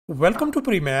Welcome to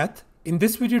Premath. In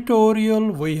this video tutorial,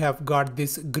 we have got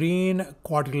this green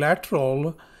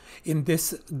quadrilateral in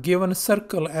this given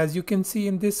circle, as you can see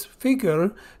in this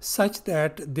figure, such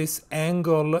that this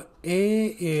angle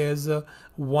A is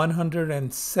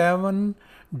 107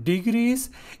 degrees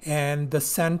and the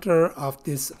center of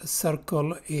this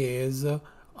circle is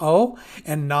O.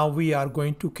 And now we are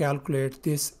going to calculate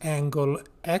this angle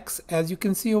X, as you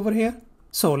can see over here.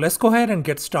 So let's go ahead and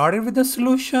get started with the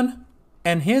solution.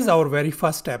 And here's our very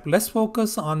first step. Let's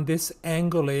focus on this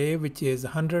angle A, which is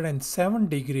 107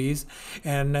 degrees.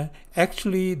 And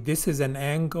actually this is an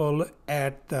angle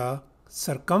at the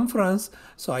circumference.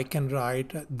 So I can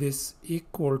write this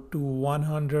equal to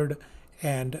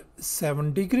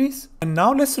 107 degrees. And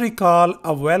now let's recall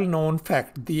a well-known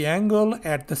fact. The angle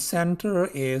at the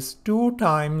center is 2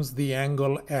 times the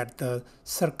angle at the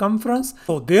circumference.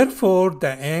 So therefore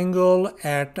the angle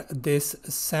at this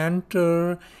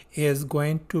center is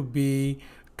going to be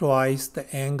twice the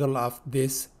angle of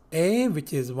this A,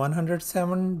 which is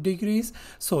 107 degrees.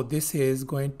 So this is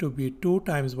going to be 2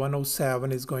 times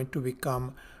 107 is going to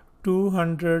become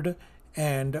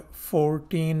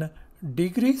 214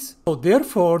 degrees. So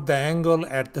therefore the angle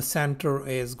at the center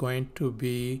is going to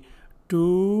be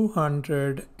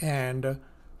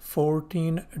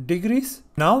 214 degrees.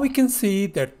 Now we can see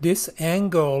that this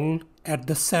angle at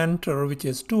the center, which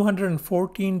is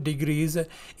 214 degrees,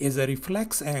 is a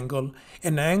reflex angle.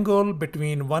 An angle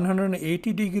between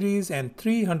 180 degrees and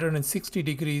 360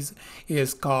 degrees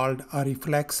is called a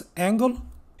reflex angle.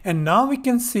 And now we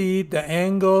can see the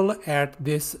angle at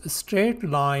this straight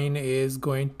line is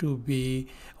going to be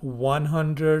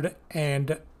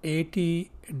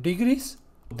 180 degrees.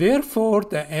 Therefore,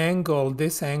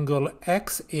 this angle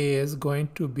X is going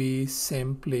to be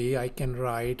simply, I can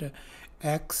write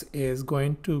X is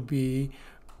going to be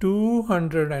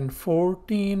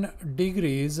 214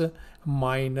 degrees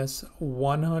minus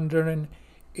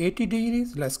 180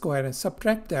 degrees. Let's go ahead and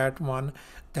subtract that one.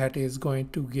 That is going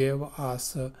to give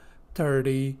us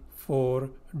 34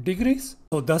 degrees.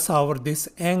 So thus this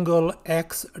angle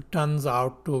X turns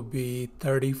out to be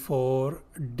 34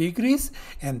 degrees,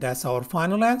 and that's our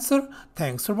final answer.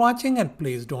 Thanks for watching, and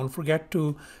please don't forget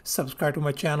to subscribe to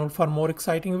my channel for more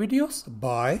exciting videos.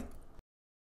 Bye.